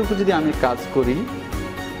সময়টুকু যদি আমি কাজ করি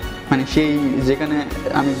মানে সেই যেখানে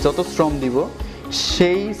আমি যত শ্রম দিব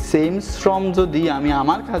সেই সেম শ্রম যদি আমি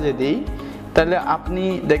আমার কাজে দিই, তাহলে আপনি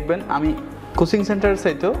দেখবেন আমি কোচিং সেন্টারের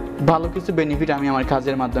চাইতেও ভালো কিছু বেনিফিট আমি আমার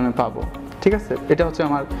কাজের মাধ্যমে পাবো। ঠিক আছে, এটা হচ্ছে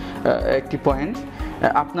আমার একটি পয়েন্ট।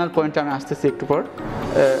 আপনার পয়েন্টে আমি আসতেছি একটু পর।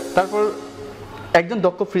 তারপর একজন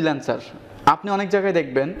দক্ষ ফ্রিল্যান্সার, আপনি অনেক জায়গায়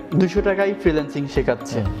দেখবেন 200 টাকায় ফ্রিল্যান্সিং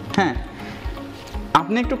শেখাচ্ছে। হ্যাঁ,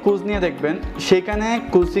 আপনি একটু কোর্স নিয়ে দেখবেন, সেখানে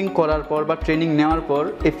কোচিং করার পর বা ট্রেনিং নেওয়ার পর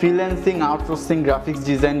এই ফ্রিল্যান্সিং, আউটসোর্সিং, গ্রাফিক্স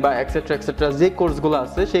ডিজাইন বা এক্সেট্রা যে কোর্সগুলো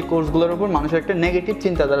আছে, সেই কোর্সগুলোর উপর মানুষের একটা নেগেটিভ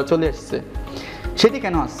চিন্তাধারা চলে আসছে। সেটি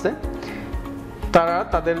কেন আসছে? তারা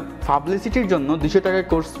তাদের পাবলিসিটির জন্য 200 টাকার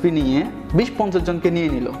কোর্স ফি নিয়ে 20-50 জনকে নিয়ে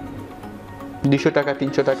নিল, 200 টাকা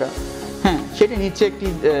 300 টাকা। হ্যাঁ, সেটি নিচ্ছে একটি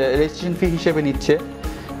রেজিস্ট্রেশন ফি হিসেবে নিচ্ছে,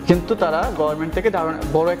 কিন্তু তারা গভর্নমেন্ট থেকে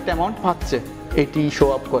বড় একটা অ্যামাউন্ট পাচ্ছে এটি শো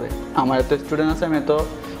আপ করে। আমার এত স্টুডেন্ট আছে, আমি এত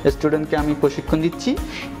স্টুডেন্টকে আমি প্রশিক্ষণ দিচ্ছি,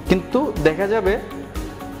 কিন্তু দেখা যাবে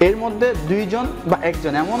এর মধ্যে 2 জন বা 1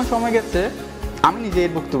 জন, এমনও সময় গেছে আমি নিজে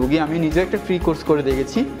এর ভুক্তভোগী, আমি নিজে একটা ফ্রি কোর্স করে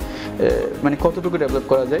দেখেছি মানে কতটুকু ডেভেলপ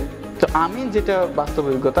করা যায়। তো আমি যেটা বাস্তব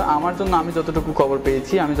অভিজ্ঞতা, আমার জন্য আমি যতটুকু খবর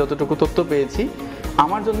পেয়েছি, আমি যতটুকু তথ্য পেয়েছি,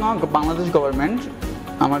 আমার জন্য বাংলাদেশ গভর্নমেন্ট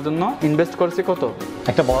আমার জন্য ইনভেস্ট করেছে কত,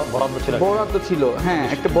 একটা বরাদ্দ ছিল। হ্যাঁ,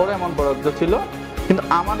 একটা বড় অ্যামাউন্ট বরাদ্দ ছিল, কিন্তু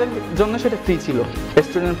আমাদের জন্য সেটা ফ্রি ছিল,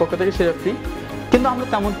 স্টুডেন্টের পক্ষ থেকে সেটা ফ্রি, কিন্তু আমরা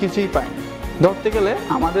তেমন কিছুই পাইনি। ধরতে গেলে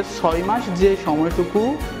আমাদের 6 মাস যে সময়টুকু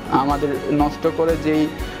আমাদের নষ্ট করে যেই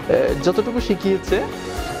যতটুকু শিখিয়েছে,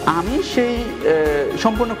 আমি সেই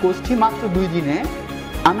সম্পূর্ণ কোর্সটি মাত্র 2 দিনে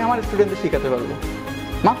আমি আমার স্টুডেন্টদের শেখাতে পারবো।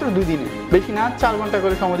 মাত্র 2 দিনে, বেশি না, 4 ঘন্টা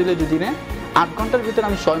করে সময় দিলে 2 দিনে 8 ঘন্টার ভিতরে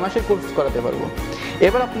আমি 6 মাসের কোর্স করাতে পারবো।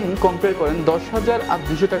 এবার আপনি কম্পেয়ার করেন 10,000 আর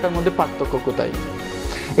 200 টাকার মধ্যে পার্থক্য কোথায়?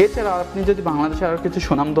 এছাড়া আপনি যদি বাংলাদেশে আরও কিছু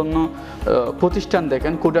সুনামধন্য প্রতিষ্ঠান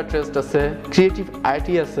দেখেন, কোডা ট্রাস্ট আছে, ক্রিয়েটিভ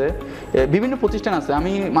আইটি আছে, বিভিন্ন প্রতিষ্ঠান আছে,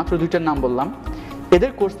 আমি মাত্র 2টার নাম বললাম।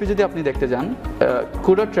 এদের কোর্স ফি যদি আপনি দেখতে যান,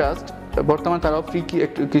 কোডা ট্রাস্ট বর্তমানে তারাও ফ্রি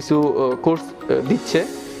কিছু কোর্স দিচ্ছে,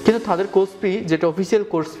 কিন্তু তাদের কোর্স ফি যেটা অফিসিয়াল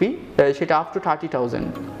কোর্স ফি সেটা আপ টু 30,000,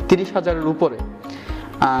 30,000-এর উপরে।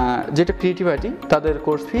 যেটা ক্রিয়েটিভ আইটি তাদের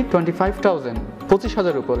কোর্স ফি 25,000,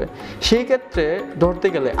 25,000-এর উপরে। সেই ক্ষেত্রে ধরতে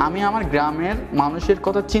গেলে আমি আমার গ্রামের মানুষের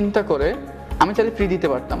কথা চিন্তা করে আমি চাইলে ফ্রি দিতে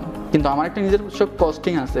পারতাম, কিন্তু আমার একটা নিজের সব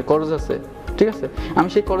কস্টিং আছে, খরচ আছে। ঠিক আছে, আমি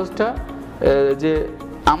সেই খরচটা যে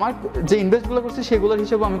আমার যে ইনভেস্টগুলো করছি সেগুলোর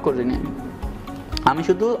হিসেবে আমি করিনি। আমি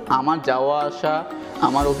শুধু আমার যাওয়া আসা,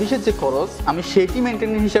 আমার অফিসের যে খরচ, আমি সেটি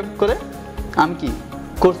মেনটেন হিসাব করে আমি কি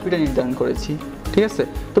কোর্স ফিটা নির্ধারণ করেছি। ঠিক আছে,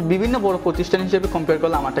 তো বিভিন্ন বড় প্রতিষ্ঠান হিসেবে কম্পেয়ার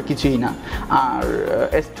করলে আমারটা কিছুই না। আর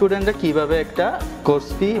স্টুডেন্টরা কীভাবে একটা কোর্স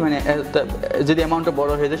ফি মানে যদি অ্যামাউন্টটা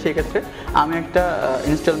বড় হয়ে যায়, সেক্ষেত্রে আমি একটা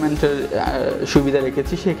ইনস্টলমেন্টের সুবিধা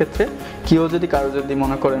রেখেছি। সেক্ষেত্রে কেউ যদি কারো যদি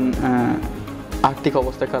মনে করেন আর্থিক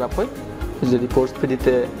অবস্থা খারাপ হয়, যদি কোর্স ফি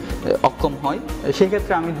দিতে অক্ষম হয়,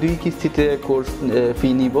 সেক্ষেত্রে আমি 2 কিস্তিতে কোর্স ফি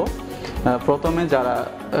নিব। প্রথমে যারা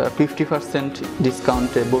 50%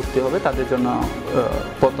 ডিসকাউন্টে ভর্তি হবে তাদের জন্য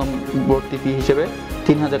প্রথম ভর্তি ফি হিসেবে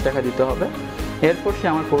 3,000 টাকা দিতে হবে। এরপর সে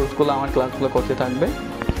আমার কোর্সগুলো, আমার ক্লাসগুলো করতে থাকবে।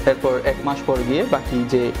 এরপর 1 মাস পর গিয়ে বাকি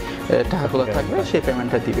যে টাকাগুলো থাকবে সেই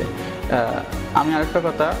পেমেন্টটা দিবে। আমি আরেকটা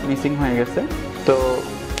কথা মিসিং হয়ে গেছে, তো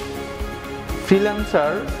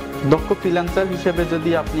ফ্রিল্যান্সার, দক্ষ ফ্রিল্যান্সার হিসেবে যদি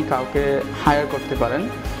আপনি কাউকে হায়ার করতে পারেন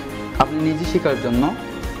আপনি নিজে শেখার জন্য,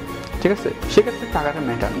 ঠিক আছে, সেক্ষেত্রে টাকাটা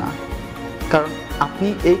ম্যাটার না। কারণ আপনি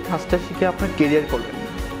এই কাজটা শিখে আপনার কেরিয়ার করবেন।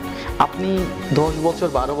 আপনি 10 বছর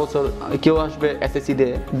 12 বছর, কেউ আসবে এসএসসি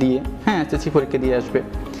দিয়ে, হ্যাঁ এসএসসি পরীক্ষা দিয়ে আসবে,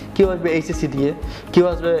 কেউ আসবে এইচএসসি দিয়ে, কেউ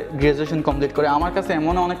আসবে গ্র্যাজুয়েশন কমপ্লিট করে। আমার কাছে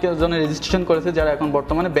এমন অনেক জনের রেজিস্ট্রেশন করেছে যারা এখন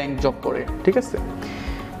বর্তমানে ব্যাংক জব করে। ঠিক আছে,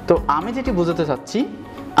 তো আমি যেটি বোঝাতে চাচ্ছি,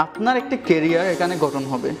 আপনার একটি কেরিয়ার এখানে গঠন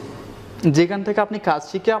হবে, যেখান থেকে আপনি কাজ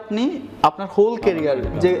শিখে আপনি আপনার হোল কেরিয়ার,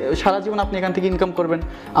 যে সারা জীবন আপনি এখান থেকে ইনকাম করবেন,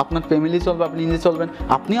 আপনার ফ্যামিলি চলবে, আপনি নিজে চলবেন,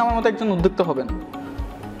 আপনি আমার মতো একজন উদ্যোক্তা হবেন।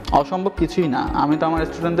 অসম্ভব কিছুই না। আমি তো আমার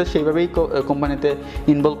স্টুডেন্টদের সেইভাবেই কোম্পানিতে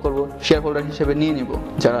ইনভলভ করব, শেয়ার হোল্ডার হিসেবে নিয়ে নেব,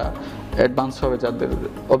 যারা অ্যাডভান্স হবে, যাদের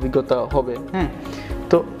অভিজ্ঞতা হবে। হ্যাঁ,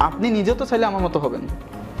 তো আপনি নিজেও তো চাইলে আমার মতো হবেন।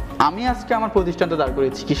 আমি আজকে আমার প্রতিষ্ঠানটা দাঁড়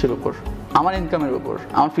করেছি কিসের উপর? আমার ইনকামের উপর,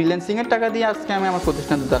 আমার ফ্রিল্যান্সিংয়ের টাকা দিয়ে আজকে আমি আমার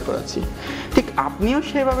প্রতিষ্ঠানটা দাঁড় করাচ্ছি। ঠিক আপনিও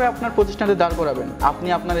সেভাবে আপনার প্রতিষ্ঠানটা দাঁড় করাবেন। আপনি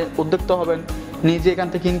আপনার উদ্যোক্তা হবেন, নিজে এখান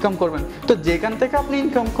থেকে ইনকাম করবেন। তো যেখান থেকে আপনি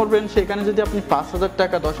ইনকাম করবেন সেখানে যদি আপনি 5,000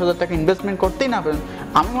 টাকা 10,000 টাকা ইনভেস্টমেন্ট করতেই না পারেন,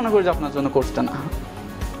 আমি মনে করি যে আপনার জন্য কোর্সটা না।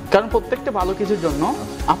 কারণ প্রত্যেকটা ভালো কিছুর জন্য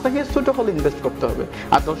আপনাকে ছোট হলে ইনভেস্ট করতে হবে।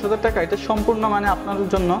 আর 10,000 টাকা এটা সম্পূর্ণ মানে আপনার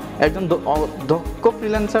জন্য একজন দক্ষ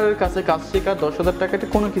ফ্রিল্যান্সারের কাছে কাজ শেখা 10,000 টাকা এটা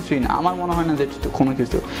কোনো কিছুই না। আমার মনে হয় না যে কোনো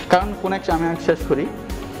কিছু। কারণ কোনো একটা আমি শেষ করি,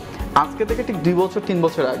 আজকে থেকে ঠিক 2 বছর 3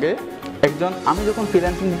 বছর আগে একজন, আমি যখন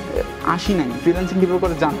ফ্রিল্যান্সিং আসি নাই, ফ্রিল্যান্সিং কীভাবে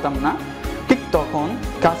করে জানতাম না, ঠিক তখন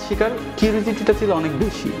কাজ শেখার কিউরিওসিটিটা ছিল অনেক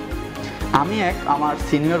বেশি। আমি আমার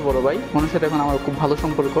সিনিয়র বড় ভাই, ওনার সাথে এখন আমার খুব ভালো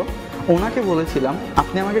সম্পর্ক, ওনাকে বলেছিলাম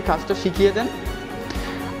আপনি আমাকে কাজটা শিখিয়ে দেন,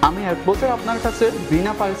 আমি 1 বছর আপনার কাছে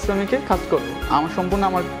বিনা পারিশ্রমিকে কাজ করবো, আমার সম্পূর্ণ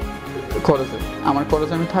আমার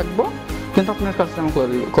খরচে আমি থাকবো, কিন্তু আপনার কাজটা আমি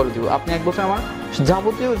করে দিব, আপনি 1 বছর আমার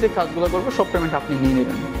যাবতীয় যে কাজগুলো করবো সব পেমেন্ট আপনি নিয়ে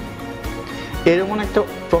নেবেন। এরকম একটা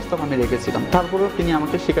প্রস্তাব আমি রেখেছিলাম। তারপরেও তিনি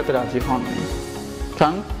আমাকে শেখাতে রাজি হননি,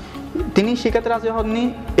 কারণ তিনি শেখাতে রাজি হননি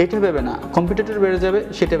এটা ভেবে না, কম্পিটিটর বেড়ে যাবে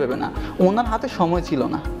সেটা ভেবে না, ওনার হাতে সময় ছিল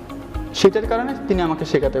না, সেটার কারণে তিনি আমাকে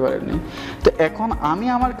শেখাতে পারেননি। তো এখন আমি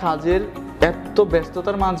আমার কাজের এত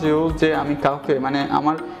ব্যস্ততার মাঝেও যে আমি কাউকে মানে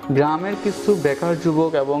আমার গ্রামের কিছু বেকার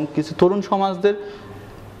যুবক এবং কিছু তরুণ সমাজদের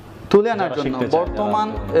তুলে আনার জন্য বর্তমান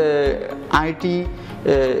আইটি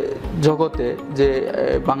জগতে যে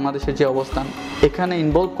বাংলাদেশের যে অবস্থান, এখানে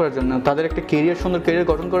ইনভলভ করার জন্য, তাদের একটা সুন্দর কেরিয়ার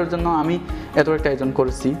গঠন করার জন্য আমি এত একটা আয়োজন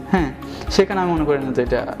করেছি। হ্যাঁ, সেখানে আমি মনে করি না যে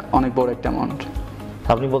এটা অনেক বড় একটা অ্যামাউন্ট।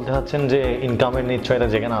 আপনি বলতে চাচ্ছেন যে ইনকামের নিশ্চয়তা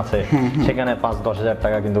যেখানে আছে সেখানে 5-10 হাজার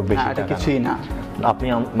টাকা কিন্তু বেশি এটা কিছুই না। আপনি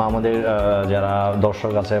আমাদের যারা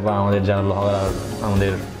দর্শক আছে বা আমাদের যারা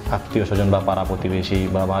আমাদের আত্মীয় স্বজন বা পাড়া প্রতিবেশী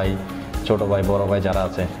বা ভাই, ছোট ভাই, বড় ভাই যারা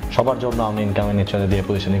আছে, সবার জন্য আপনি ইনকামের নিশ্চয়তা দিয়ে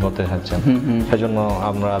পজিশনিং করতে চাচ্ছেন, সেজন্য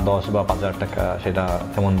আমরা 10 বা 5 হাজার টাকা সেটা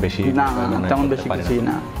তেমন বেশি কিছুই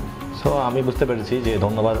না। সো আমি বুঝতে পেরেছি যে,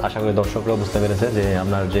 ধন্যবাদ। আশা করি দর্শকরাও বুঝতে পেরেছে যে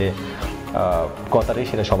আপনার যে কথাটি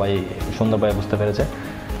সেটা সবাই সুন্দরভাবে বুঝতে পেরেছে।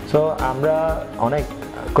 সো আমরা অনেক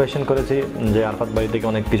কোয়েশ্চেন করেছি যে আরফাত ভাই থেকে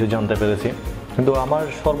অনেক কিছু জানতে পেরেছি, কিন্তু আমার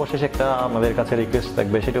সর্বশেষ একটা আমাদের কাছে রিকোয়েস্ট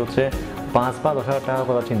থাকবে, সেটা হচ্ছে 5 বা 10 হাজার টাকার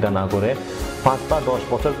কথা চিন্তা না করে 5 বা 10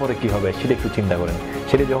 বছর পরে কী হবে সেটা একটু চিন্তা করেন।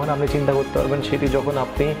 সেটি যখন আপনি চিন্তা করতে পারবেন, সেটি যখন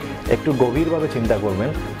আপনি একটু গভীরভাবে চিন্তা করবেন,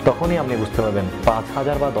 তখনই আপনি বুঝতে পারবেন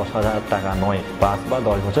 5,000 বা 10,000 টাকা নয়, 5 বা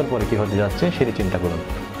 10 বছর পরে কী হতে যাচ্ছে সেটি চিন্তা করুন।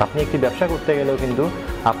 আপনি একটি ব্যবসা করতে গেলেও কিন্তু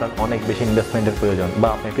আপনার অনেক বেশি ইনভেস্টমেন্টের প্রয়োজন, বা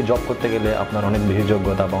আপনি একটি জব করতে গেলে আপনার অনেক বেশি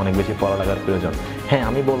যোগ্যতা বা অনেক বেশি পড়ালেখার প্রয়োজন। হ্যাঁ,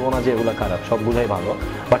 আমি বলবো না যে এগুলো খারাপ, সবগুলোই ভালো,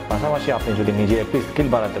 বাট পাশাপাশি আপনি যদি নিজে একটু স্কিল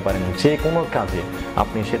বাড়াতে পারেন যে কোনো কাজে,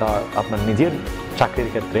 আপনি সেটা আপনার নিজের চাকরির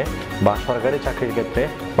ক্ষেত্রে বা সরকারি চাকরির ক্ষেত্রে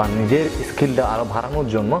বা নিজের স্কিলটা আরও বাড়ানোর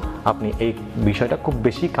জন্য আপনি এই বিষয়টা খুব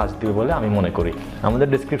বেশি কাজ দেবে বলে আমি মনে করি। আমাদের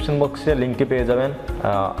ডিসক্রিপশন বক্সে লিঙ্কটি পেয়ে যাবেন,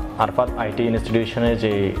 আরফাত আইটি ইনস্টিটিউশনের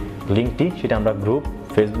যে লিঙ্কটি, সেটা আমরা গ্রুপ,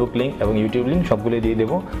 ফেসবুক লিঙ্ক এবং ইউটিউব লিঙ্ক সবগুলোই দিয়ে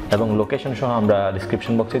দেবো, এবং লোকেশন সহ আমরা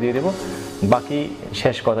ডিসক্রিপশন বক্সে দিয়ে দেবো। বাকি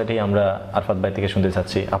শেষ কথাটি আমরা আরফাত ভাই থেকে শুনতে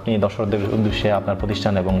চাচ্ছি, আপনি দর্শকদের উদ্দেশ্যে আপনার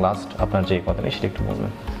প্রতিষ্ঠান এবং লাস্ট আপনার যে কথাটি সেটা একটু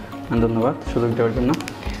বলবেন। ধন্যবাদ সুযোগ দেওয়ার জন্য।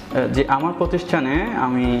 যে আমার প্রতিষ্ঠানে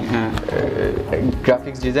আমি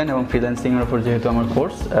গ্রাফিক্স ডিজাইন এবং ফ্রিল্যান্সিংয়ের উপর যেহেতু আমার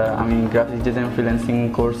কোর্স, আমি গ্রাফিক্স ডিজাইন ফ্রিল্যান্সিং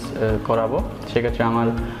কোর্স করাবো। সেক্ষেত্রে আমার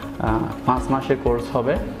 5 মাসের কোর্স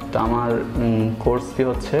হবে। তো আমার কোর্স ফি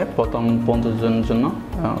হচ্ছে প্রথম 50 জনের জন্য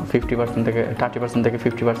 50% থেকে 30% থেকে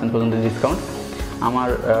 50% পর্যন্ত ডিসকাউন্ট। আমার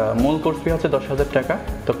মূল কোর্স ফি হচ্ছে 10,000 টাকা।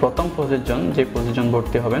 তো প্রথম 25 জন, যে 25 জন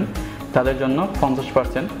ভর্তি হবেন তাদের জন্য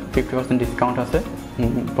 50% ডিসকাউন্ট আছে।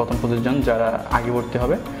 প্রথম 25 জন যারা আগে ভর্তি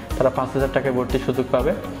হবে তারা 5,000 টাকায় ভর্তির সুযোগ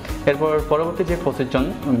পাবে। এরপর পরবর্তী যে 25 জন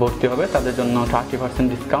ভর্তি হবে তাদের জন্য 30%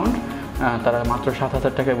 ডিসকাউন্ট, তারা মাত্র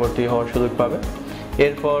 7,000 টাকায় ভর্তি হওয়ার সুযোগ পাবে।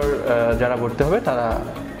 এরপর যারা ভর্তি হবে তারা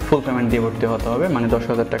ফুল পেমেন্ট দিয়ে ভর্তি হতে হবে, মানে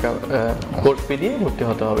 10,000 টাকা কোর্স ফি দিয়ে ভর্তি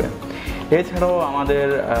হতে হবে। এছাড়াও আমাদের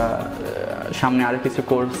সামনে আরও কিছু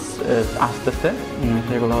কোর্স আসতেছে,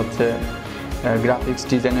 সেগুলো হচ্ছে গ্রাফিক্স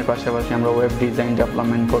ডিজাইনের পাশাপাশি আমরা ওয়েব ডিজাইন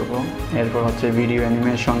ডেভেলপমেন্ট করব। এরপর হচ্ছে video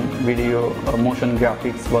animation, video motion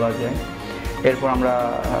graphics বলা যায়। এরপর আমরা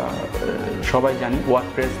সবাই জানি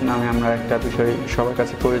ওয়ার্ডপ্রেস নামে আমরা একটা বিষয় সবার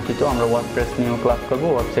কাছে পরিচিত, আমরা ওয়ার্ডপ্রেস নিয়েও ক্লাস করবো।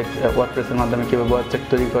 ওয়ার্ডপ্রেসের মাধ্যমে কীভাবে ওয়েবসাইট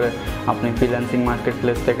তৈরি করে আপনি ফ্রিল্যান্সিং মার্কেট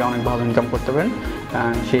প্লেস থেকে অনেক ভালো ইনকাম করতে পারেন,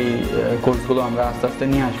 সেই কোর্সগুলো আমরা আস্তে আস্তে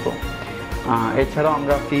নিয়ে আসবো। এছাড়াও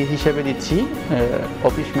আমরা ফ্রি হিসেবে দিচ্ছি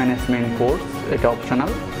অফিস ম্যানেজমেন্ট কোর্স, এটা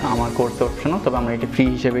অপশনাল, আমার কোর্স অপশনাল, তবে আমরা এটি ফ্রি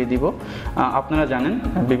হিসেবেই দিব। আপনারা জানেন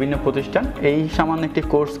বিভিন্ন প্রতিষ্ঠান এই সামান্য একটি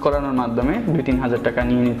কোর্স করানোর মাধ্যমে 2-3 হাজার টাকা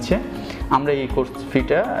নিয়ে নিচ্ছে। আমরা এই কোর্স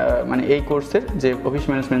ফ্রিটা মানে এই কোর্সের যে অফিস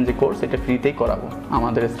ম্যানেজমেন্ট যে কোর্স, এটা ফ্রিতেই করাবো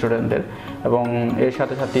আমাদের স্টুডেন্টদের, এবং এর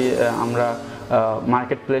সাথে সাথে আমরা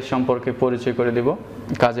মার্কেট প্লেস সম্পর্কে পরিচয় করে দেব।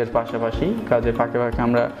 কাজের পাশাপাশি, কাজের ফাঁকে ফাঁকে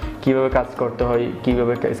আমরা কীভাবে কাজ করতে হয়,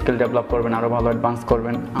 কীভাবে স্কিল ডেভেলপ করবেন, আরও ভালো অ্যাডভান্স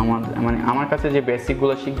করবেন, আমার কাছে যে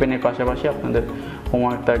বেসিকগুলো শিখবেন, এর পাশাপাশি আপনাদের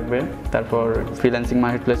হোমওয়ার্ক থাকবে। তারপর ফ্রিল্যান্সিং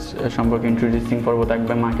মার্কেট প্লেস সম্পর্কে ইন্ট্রোডিউসিং পর্ব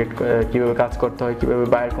থাকবে, মার্কেট কীভাবে কাজ করতে হয়, কীভাবে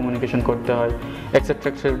বায়ার কমিউনিকেশন করতে হয়, এক্সেট্রা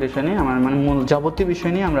বিষয় নিয়ে আমার মূল যাবতীয়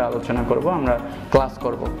বিষয় নিয়ে আমরা আলোচনা করব, আমরা ক্লাস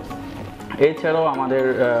করব। এছাড়াও আমাদের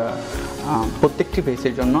প্রত্যেকটি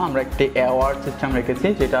বেসের জন্য আমরা একটি অ্যাওয়ার্ড সিস্টেম রেখেছি,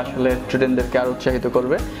 যেটা আসলে স্টুডেন্টদেরকে আরও উৎসাহিত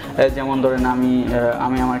করবে। যেমন ধরেন আমি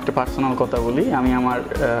আমার একটা পার্সোনাল কথা বলি, আমি আমার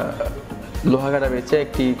লোহাগাড়া বেচে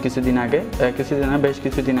বেশ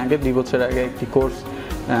কিছুদিন আগে 2 বছর আগে একটি কোর্স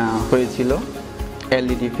হয়েছিল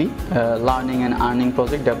এলইডিপি, learning and earning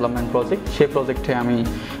project, development project. সেই প্রজেক্টে আমি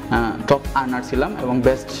টপ আর্নার ছিলাম এবং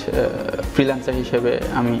বেস্ট ফ্রিল্যান্সার হিসেবে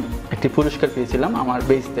আমি একটি পুরস্কার পেয়েছিলাম আমার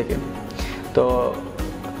বেস থেকে। তো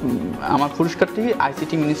আমার পুরস্কারটি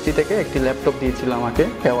আইসিটি মিনিস্ট্রি থেকে একটি ল্যাপটপ দিয়েছিল আমাকে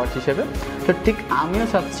অ্যাওয়ার্ড হিসেবে। তো ঠিক আমিও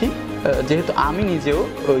চাচ্ছি, যেহেতু আমি নিজেও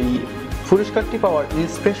ওই পুরস্কারটি পাওয়ার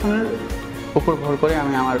ইন্সপিরেশনের উপর ভর করে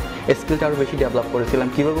আমি আমার স্কিলটা আরও বেশি ডেভেলপ করেছিলাম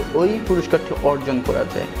কীভাবে ওই পুরস্কারটি অর্জন করা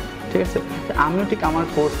যায়। ঠিক আছে, আমিও ঠিক আমার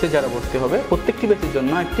কোর্সে যারা ভর্তি হবে প্রত্যেকটি ব্যাচের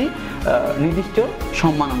জন্য একটি নির্দিষ্ট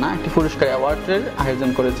সম্মাননা, একটি পুরস্কার অ্যাওয়ার্ডের আয়োজন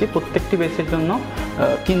করেছি। প্রত্যেকটি ব্যাচের জন্য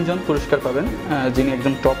 3 জন পুরস্কার পাবেন। যিনি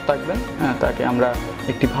একজন টপ থাকবেন তাকে আমরা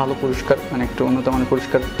একটি ভালো পুরস্কার, মানে একটু উন্নত মানের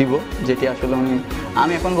পুরস্কার দিব, যেটি আসলে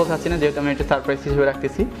আমি এখন বলতে চাচ্ছি না, যেহেতু আমি এটা সারপ্রাইজ হিসেবে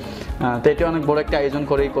রাখতেছি। তো এটি অনেক বড় একটা আয়োজন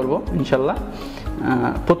করেই করব ইনশাল্লাহ।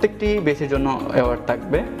 প্রত্যেকটি ব্যাচের জন্য অ্যাওয়ার্ড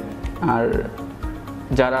থাকবে। আর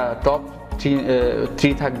যারা টপ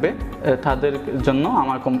 3 থাকবে তাদের জন্য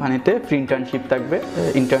আমার কোম্পানিতে ফ্রি ইন্টার্নশিপ থাকবে,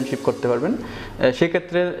 ইন্টার্নশিপ করতে পারবেন।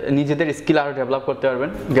 সেক্ষেত্রে নিজেদের স্কিল আরও ডেভেলপ করতে পারবেন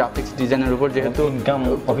গ্রাফিক্স ডিজাইনের উপর, যেহেতু ইনকাম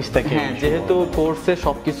অফিস থেকে, হ্যাঁ, যেহেতু কোর্সে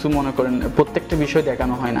সব কিছু মনে করেন প্রত্যেকটা বিষয়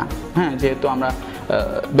দেখানো হয় না। হ্যাঁ, যেহেতু আমরা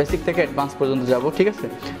বেসিক থেকে অ্যাডভান্স পর্যন্ত যাব, ঠিক আছে,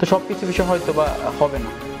 তো সব কিছু বিষয় হয়তো বা হবে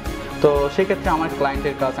না। তো সেক্ষেত্রে আমার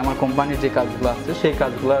ক্লায়েন্টের কাজ, আমার কোম্পানির যে কাজগুলো আছে সেই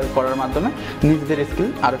কাজগুলো করার মাধ্যমে নিজেদের স্কিল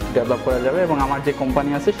আরও একটু ডেভেলপ করা যাবে এবং আমার যে কোম্পানি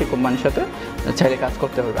আছে সেই কোম্পানির সাথে চাইলে কাজ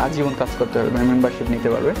করতে পারবে, আজীবন কাজ করতে পারবে, মেম্বারশিপ নিতে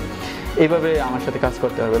পারবে। এইভাবে আমার সাথে কাজ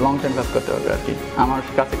করতে পারবে, লং টাইম কাজ করতে পারবে আর কি। আমার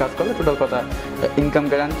কাছে কাজ করলে টোটাল কথা ইনকাম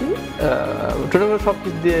গ্যারান্টি, টোটাল সব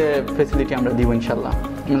কিছু দিয়ে ফেসিলিটি আমরা দিব ইনশাল্লাহ,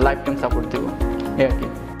 লাইফ টাইম সাপোর্ট দিব, এই আর কি।